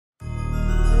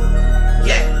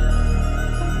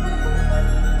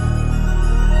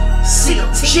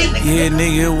Yeah,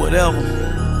 nigga, whatever.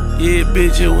 Yeah,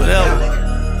 bitch, yeah, whatever.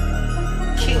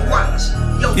 Kingwallace,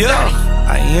 Yogotti. Yeah,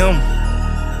 I am.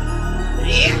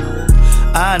 Yeah.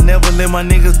 I never let my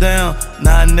niggas down.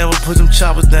 Nah, I never put them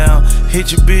choppers down.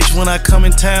 Hit your bitch when I come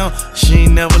in town. She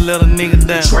ain't never let a nigga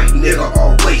down. Detroit nigga,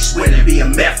 always winning. Be a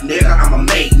meth nigga. I'm a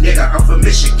made nigga. I'm from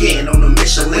Michigan on the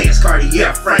Michelin's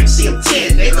Cartier frame.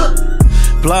 CM10 nigga.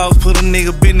 Blogs put a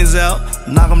nigga business out.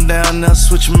 Knock him down, now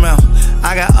switch him out.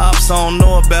 I got ops I don't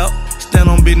know about. Stand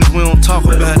on business, we don't talk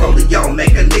about it. Roller, yo,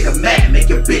 make a nigga mad. Make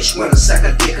your bitch wanna suck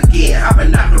a dick again.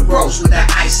 Hopping out the roast with that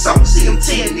ice on.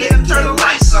 CM10 nigga, turn the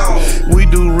lights on. We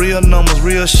do real numbers,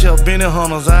 real shit, Benny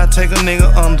Hunters. I take a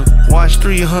nigga under. Watch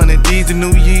 300, these the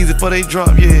new Yeezy before they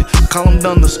drop, yeah. Call them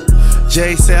Dunders.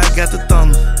 Jay say I got the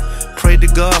thunder. Pray to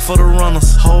God for the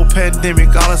runners. Whole pandemic,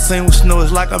 all I seen was snow.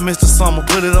 It's like I missed the summer.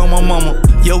 Put it on my mama.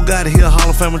 Yogotti, he a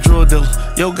Hall of Fame drug dealer.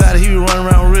 Yogotti, he be running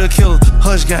around with real killers.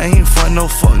 Hush gang, he ain't front no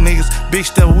fuck niggas. Big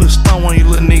step, we'll stun on you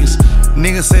little niggas.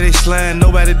 Niggas say they slime,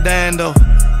 nobody dying though.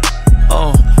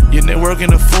 Oh, your network in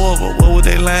the four, but what would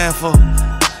they lying for?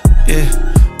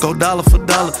 Yeah, go dollar for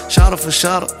dollar, shotter for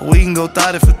shotter. We can go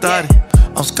 30 for 30.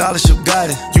 I'm scholarship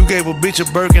guided. You gave a bitch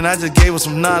a Birkin, I just gave her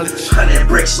some knowledge. 100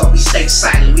 bricks, but we stay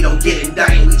silent. We don't get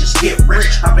indicted, we just get rich.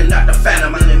 Hopping out the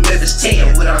Phantom, I'm in Memphis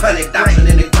 10 with 100,000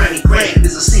 in the Grammy Grand.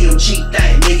 This a CMG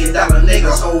thing, $1 million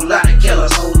niggas, whole lot of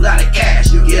killers, whole lot of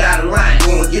cash. You get out of line,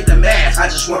 go and get the mask. I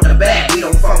just want the bag, we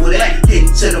don't fuck with that.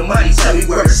 Getting to the money, tell me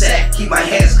where it's at. Keep my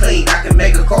hands clean, I can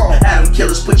make a call. Have them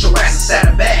killers put your ass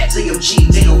inside a bag. CMG,